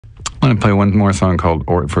going to play one more song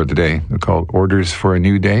for today, called Orders for a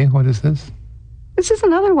New Day. What is this? This is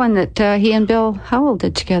another one that he and Bill Howell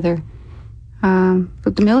did together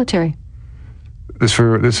with the military. This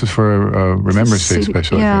is for a Remembrance Day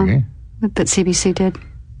special, I think, that CBC did.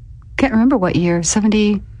 Can't remember what year,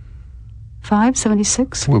 75,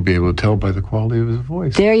 76? We'll be able to tell by the quality of his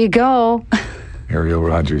voice. There you go. Ariel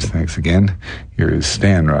Rogers, thanks again. Here is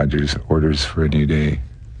Stan Rogers, Orders for a New Day.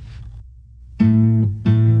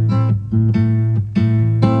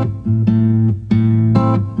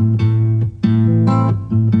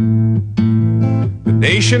 The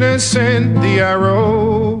nation has sent the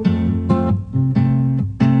arrow,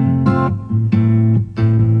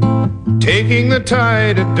 taking the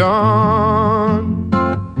tide at dawn.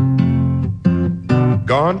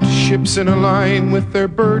 Gaunt ships in a line with their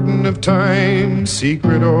burden of time,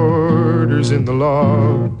 secret orders in the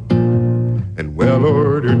log, and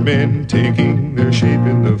well-ordered men taking their shape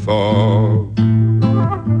in the fog.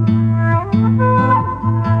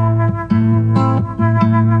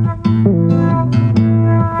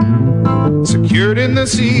 Secured in the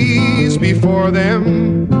seas before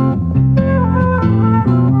them,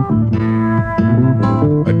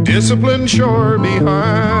 a disciplined shore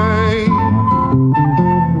behind.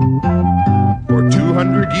 For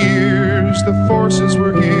 200 years the forces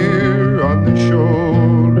were here on the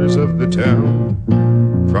shoulders of the town.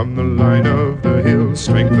 From the line of the hills,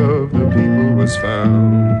 strength of the people was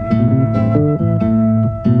found.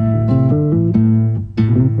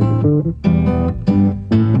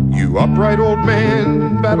 You upright old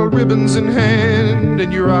man, battle ribbons in hand,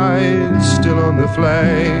 and your eyes still on the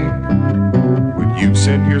flag. Would you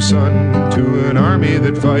send your son to an army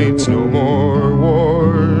that fights no more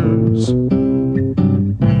wars?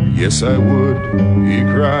 Yes, I would, he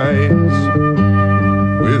cries,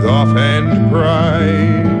 with offhand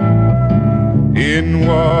pride in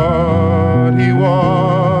what he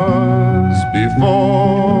was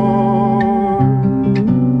before.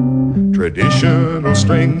 Traditional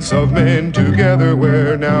strengths of men together,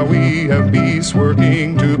 where now we have peace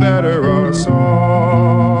working to better us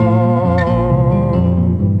all.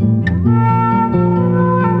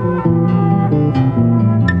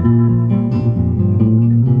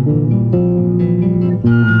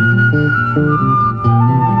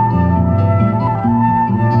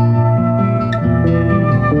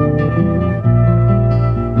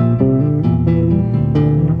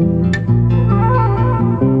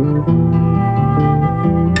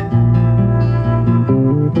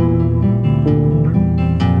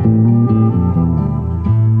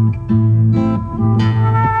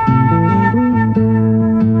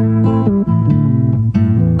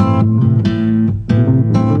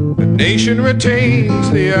 Nation retains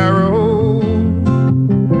the arrow,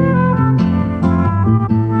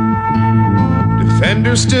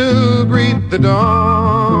 defenders still greet the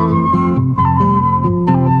dawn.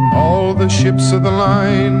 All the ships of the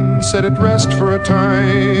line set at rest for a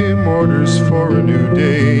time, orders for a new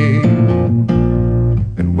day,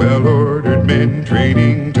 and well-ordered men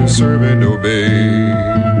training to serve and obey.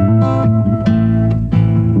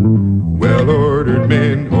 Well-ordered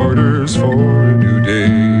men, orders for a new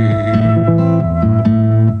day.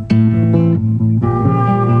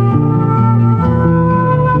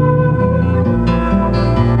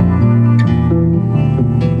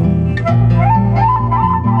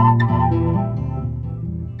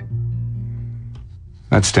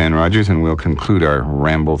 That's Stan Rogers, and we'll conclude our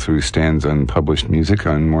ramble through Stan's unpublished music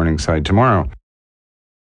on Morningside tomorrow.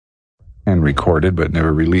 And recorded, but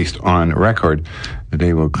never released on record.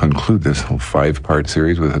 Today we'll conclude this whole 5-part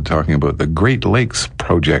series with talking about the Great Lakes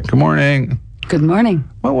Project. Good morning. Good morning.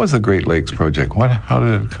 What was the Great Lakes Project? How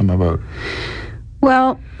did it come about?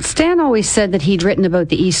 Well, Stan always said that he'd written about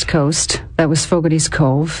the East Coast. That was Fogarty's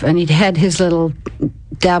Cove. And he'd had his little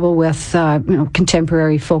dabble with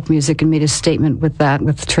contemporary folk music and made a statement with that,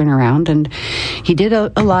 with Turnaround. And he did a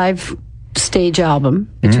live stage album,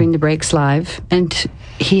 Between the Breaks Live. And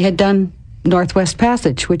he had done Northwest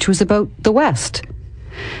Passage, which was about the West.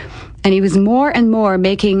 And he was more and more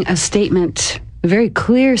making a statement, a very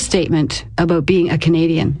clear statement about being a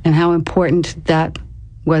Canadian and how important that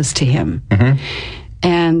was to him.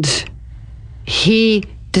 And he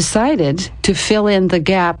decided to fill in the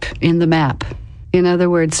gap in the map. In other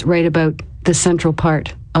words, write about the central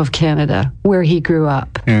part of Canada, where he grew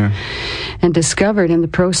up. And discovered in the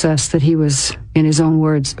process that he was, in his own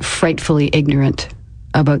words, frightfully ignorant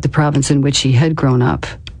about the province in which he had grown up.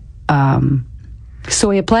 So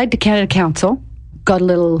he applied to Canada Council, got a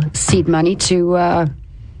little seed money to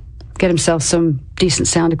get himself some decent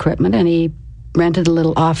sound equipment, and he rented a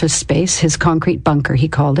little office space, his concrete bunker, he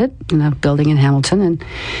called it, in a building in Hamilton, and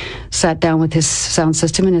sat down with his sound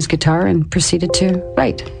system and his guitar and proceeded to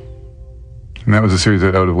write. And that was a series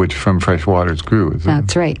out of which From Fresh Waters grew, isn't it?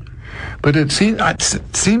 That's right. But it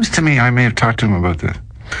seems to me, I may have talked to him about this,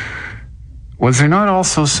 was there not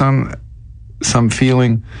also some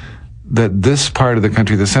feeling that this part of the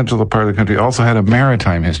country, the central part of the country, also had a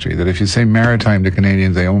maritime history? That if you say maritime to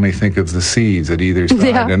Canadians, they only think of the seas at either side.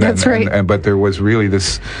 Yeah, that's right. But there was really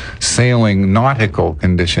this sailing nautical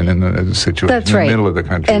condition in the situation that's in right. the middle of the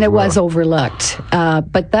country. And it well. was overlooked.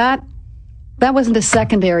 But that wasn't a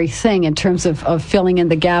secondary thing in terms of filling in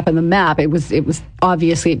the gap in the map. It was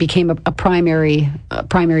obviously it became a primary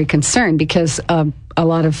concern because a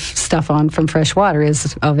lot of stuff on From Fresh Water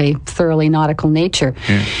is of a thoroughly nautical nature.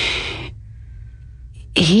 Yeah.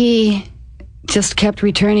 He just kept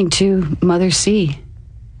returning to Mother Sea,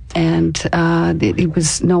 and it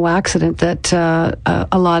was no accident that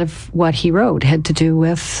a lot of what he wrote had to do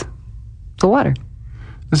with the water.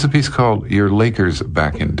 There's a piece called "Your Laker's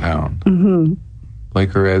Back in Town." Mm-hmm.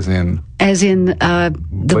 Laker, as in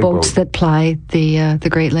the boats that ply the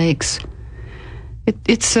Great Lakes.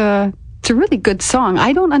 It's a really good song.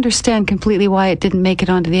 I don't understand completely why it didn't make it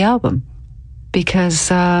onto the album, because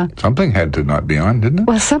something had to not be on, didn't it?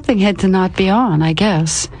 Well, something had to not be on, I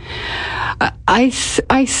guess. I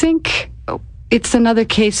think it's another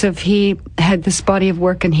case of he had this body of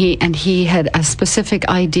work and he had a specific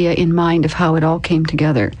idea in mind of how it all came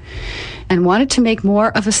together, and wanted to make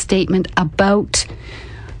more of a statement about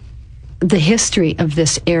the history of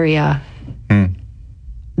this area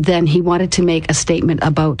than he wanted to make a statement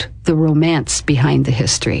about the romance behind the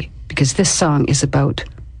history, because this song is about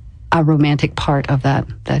a romantic part of that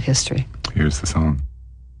history. Here's the song.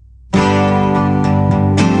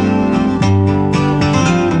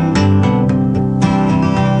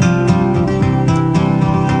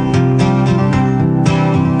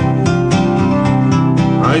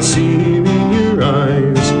 I see him in your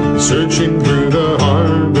eyes, searching through the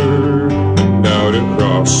harbor and out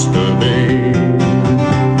across the bay.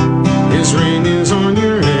 His ring is on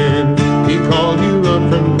your hand, he called you up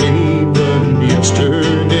from England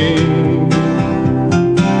yesterday.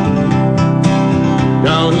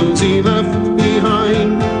 Now who's he left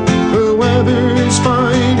behind? The weather is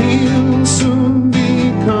fine, he'll soon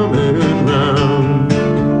be coming round.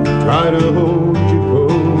 Try to hold you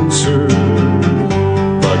closer,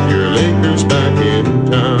 back in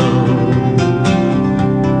town.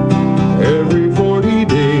 Every 40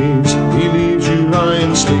 days he leaves you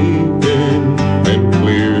lying sleeping and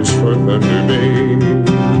clears for Thunder Bay.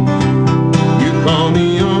 You call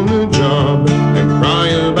me on the job and cry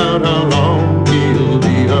about how long he'll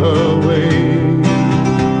be away.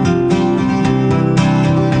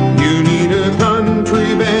 You need a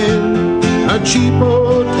country band, a cheap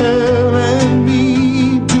hotel, and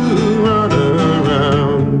me to run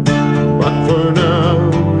around. But for now,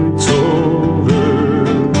 it's over.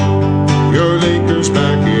 Your Laker's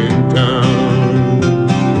back in town.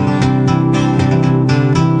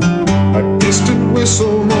 A distant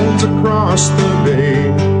whistle moans across the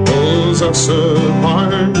bay, pulls us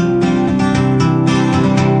apart.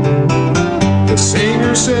 The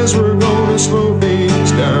singer says we're gonna slow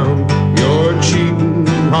things down. Your cheating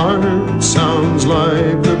heart sounds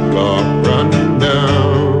like a clock running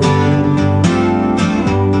down.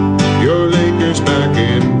 Back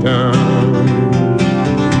in town.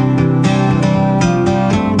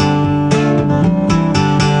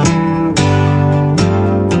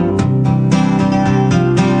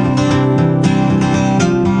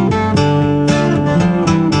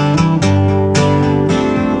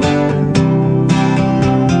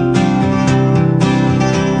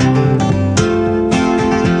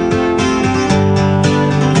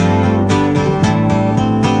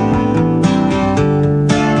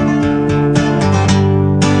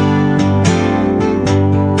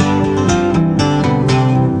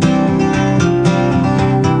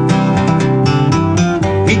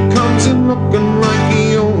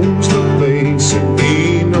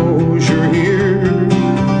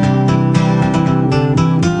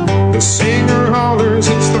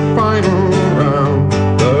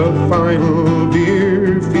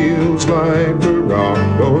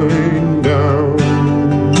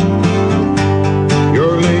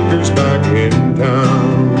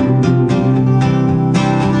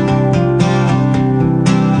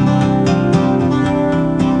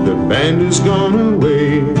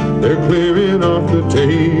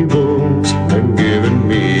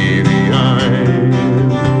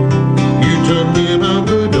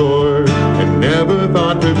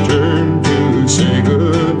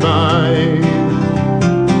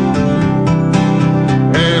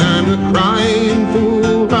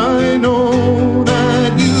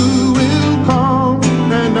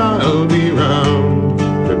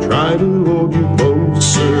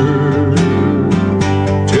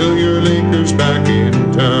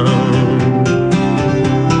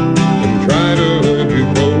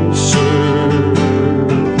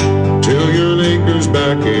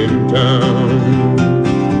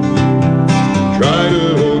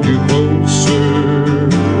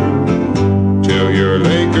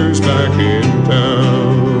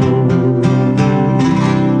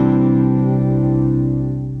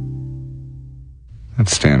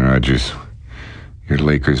 That's Stan Rogers. Your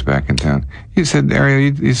Lakers back in town. You said,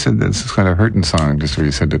 Ariel, you said that's kind of a hurting song, just where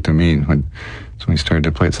you said that to me when we started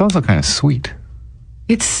to play. It's also kind of sweet.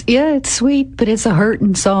 It's sweet, but it's a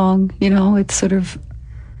hurting song. It's sort of.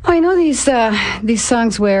 I know these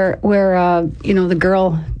songs where the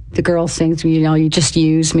girl sings, you just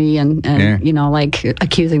use me, and like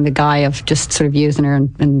accusing the guy of just sort of using her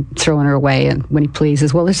and throwing her away, and when he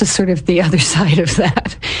pleases. Well, there's just sort of the other side of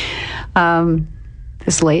that.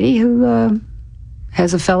 This lady who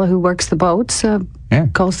has a fella who works the boats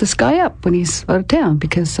calls this guy up when he's out of town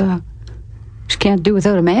because she can't do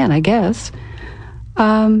without a man, I guess.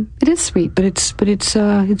 It is sweet, but it's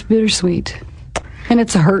bittersweet, and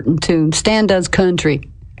it's a hurting tune. Stan does country.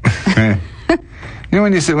 When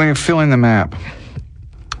you're filling the map,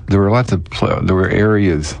 there were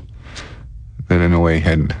areas that in a way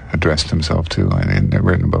had addressed himself to. I had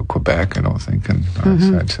written about Quebec, I don't think, and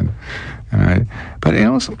such. But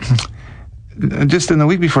just in the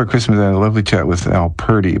week before Christmas, I had a lovely chat with Al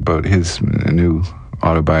Purdy about his new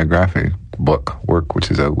autobiography work, which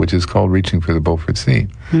is called "Reaching for the Beaufort Sea,"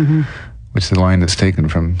 which is a line that's taken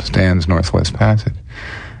from Stan's Northwest Passage.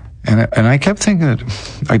 And I kept thinking that,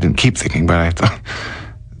 I didn't keep thinking, but I thought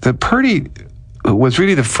that Purdy was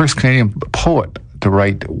really the first Canadian poet to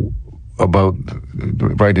write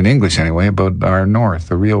in English anyway, about our north,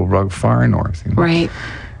 the real far north. Right.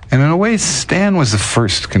 And in a way, Stan was the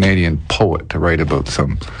first Canadian poet to write about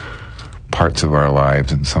some parts of our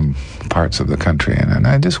lives and some parts of the country. And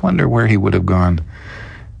I just wonder where he would have gone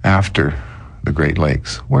after the Great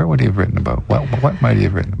Lakes. Where would he have written about? What might he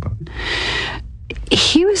have written about?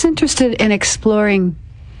 He was interested in exploring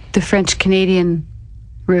the French-Canadian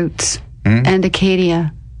roots and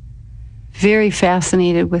Acadia. Very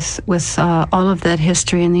fascinated with all of that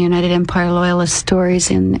history in the United Empire Loyalist stories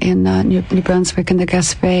in New Brunswick and the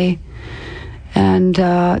Gaspé. And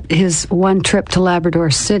his one trip to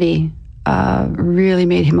Labrador City really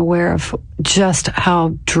made him aware of just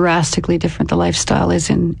how drastically different the lifestyle is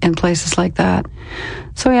in places like that.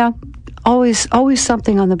 So yeah, always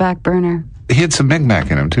something on the back burner. He had some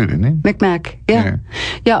Micmac in him too, didn't he? Micmac, yeah.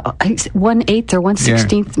 1/8 or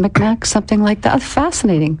 1/16 Micmac, something like that.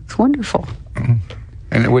 Fascinating. It's wonderful.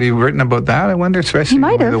 And would he have written about that? I wonder, especially he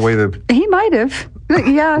might have. The way he might have.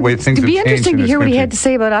 Yeah, the way things it'd be have interesting to hear what he country. had to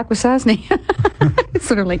say about Akwesasne. It's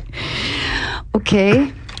sort of like,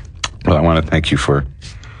 okay. Well, I want to thank you for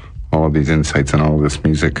all of these insights and all of this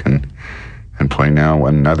music, and play now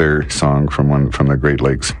another song from the Great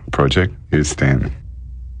Lakes Project. Here's Stan.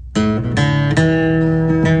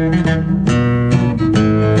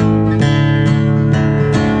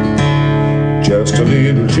 Just a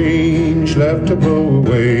little change left to blow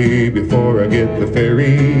away before I get the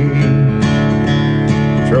ferry.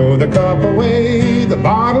 Throw the cup away, the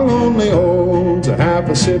bottle only holds a half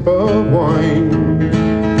a sip of wine.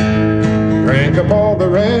 Drank up all the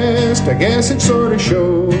rest, I guess it sort of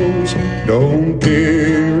shows. Don't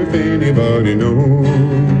care if anybody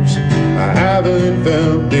knows. I haven't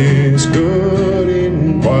felt this good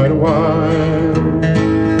in quite a while.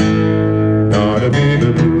 Not a bit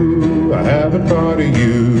of blue, I haven't thought of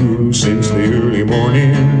you since the early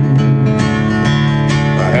morning.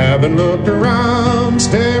 I haven't looked around,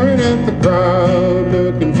 staring at the crowd,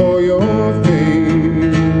 looking for your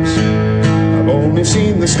face. I've only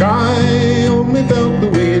seen the sky, only felt the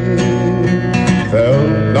wind,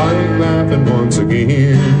 felt like laughing once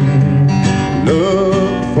again.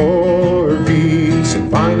 Looked for peace and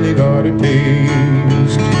finally got a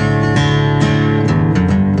taste.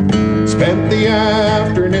 Spent the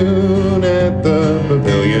afternoon at the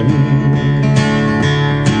pavilion,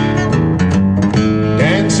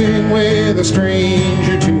 dancing with a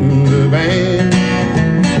stranger to the band.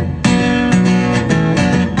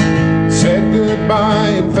 Said goodbye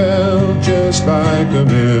and felt just like a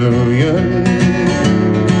million,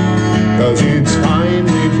 'cause it's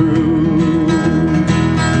finally true,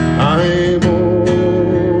 I'm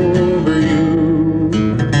over you.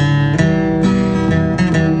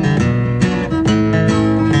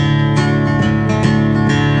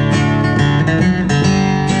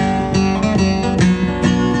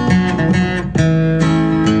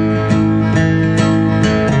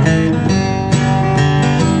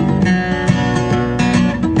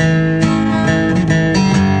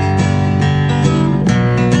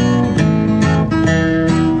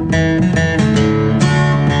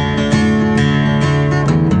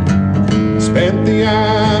 Spent the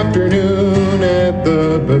afternoon at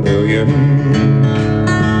the pavilion,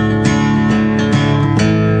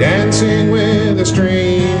 dancing with a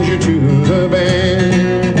stranger to the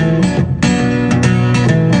band.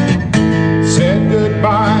 Said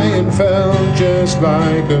goodbye and felt just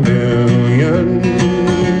like a million,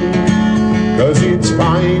 'cause it's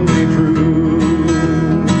finally true.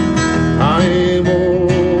 I'm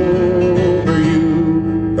over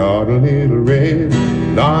you. Got a little red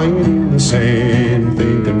lying in the sand,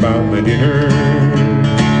 thinking about my dinner.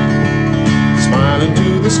 Smiling to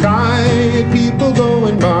the sky at people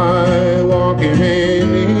going by, walking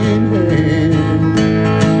hand in hand.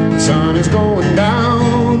 The sun is going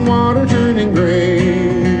down, water turning gray.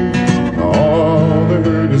 All the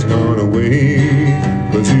hurt has gone away,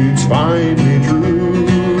 'cause it's finally true.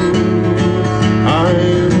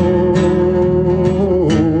 I'm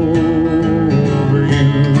over you.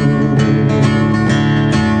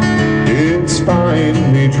 It's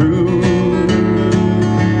finally true.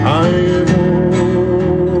 I'm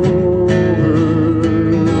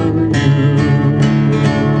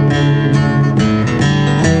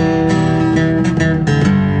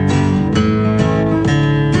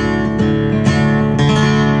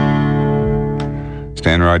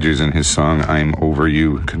Stan Rogers and his song I'm Over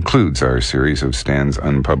You concludes our series of Stan's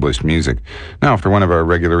unpublished music. Now, for one of our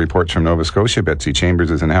regular reports from Nova Scotia, Betsy Chambers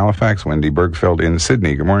is in Halifax, Wendy Bergfeld in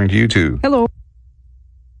Sydney. Good morning to you two. Hello.